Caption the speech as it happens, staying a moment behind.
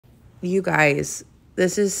You guys,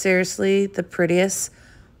 this is seriously the prettiest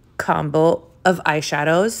combo of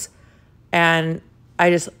eyeshadows, and I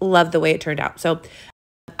just love the way it turned out. So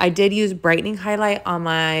I did use brightening highlight on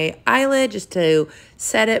my eyelid just to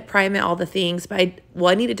set it, prime it, all the things, but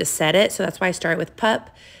I needed to set it, so that's why I started with Pup,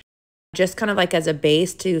 just kind of like as a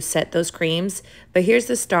base to set those creams. But here's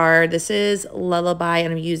the star. This is Lullaby,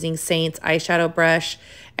 and I'm using Seint's eyeshadow brush.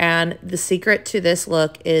 And the secret to this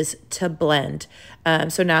look is to blend.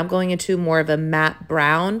 So now I'm going into more of a matte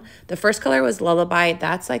brown. The first color was Lullaby.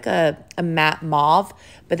 That's like a matte mauve.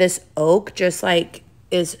 But this oak just like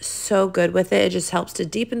is so good with it. It just helps to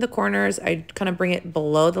deepen the corners. I kind of bring it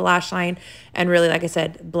below the lash line and really, like I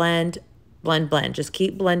said, blend. Just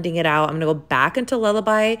keep blending it out. I'm gonna go back into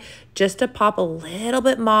Lullaby just to pop a little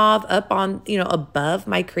bit mauve up on, above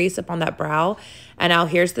my crease up on that brow. And now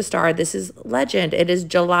here's the star. This is Legend. It is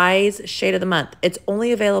July's shade of the month. It's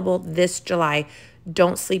only available this July.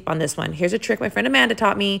 Don't sleep on this one. Here's a trick my friend Amanda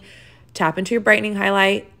taught me. Tap into your brightening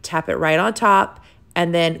highlight, tap it right on top,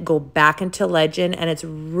 and then go back into Legend. And it's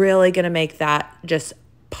really gonna make that just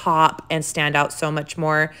pop and stand out so much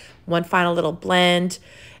more. One final little blend.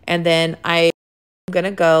 And then I'm going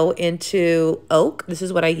to go into Oak. This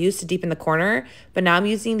is what I use to deepen the corner. But now I'm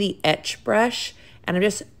using the etch brush. And I'm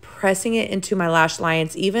just pressing it into my lash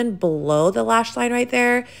lines, even below the lash line right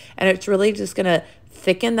there. And it's really just going to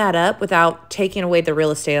thicken that up without taking away the real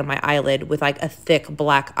estate on my eyelid with like a thick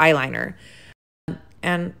black eyeliner.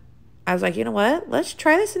 And I was like, you know what? Let's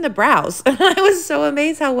try this in the brows. I was so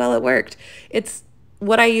amazed how well it worked. It's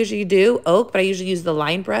what I usually do, Oak, but I usually use the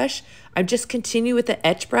line brush. I just continue with the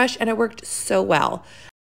etch brush, and it worked so well.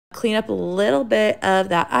 Clean up a little bit of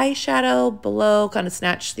that eyeshadow below, kind of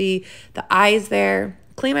snatch the eyes there.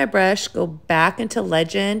 Clean my brush, go back into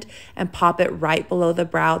Legend, and pop it right below the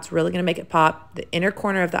brow. It's really going to make it pop. The inner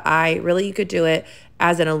corner of the eye, really you could do it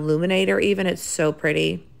as an illuminator even. It's so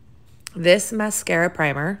pretty. This mascara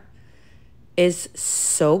primer is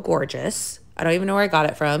so gorgeous. I don't even know where I got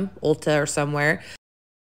it from, Ulta or somewhere.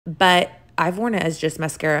 But I've worn it as just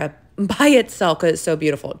mascara by itself because it's so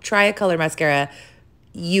beautiful. Try a color mascara.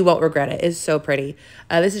 You won't regret it. It's so pretty.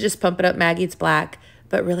 This is just Pump It Up Maggie. It's black.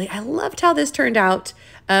 But really, I loved how this turned out.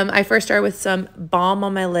 I first started with some balm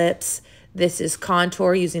on my lips. This is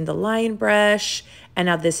contour using the line brush. And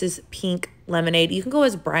now this is Pink Lemonade. You can go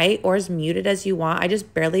as bright or as muted as you want. I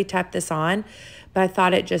just barely tapped this on, but I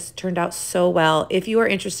thought it just turned out so well. If you are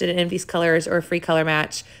interested in these colors or a free color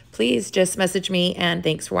match, please just message me, and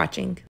thanks for watching.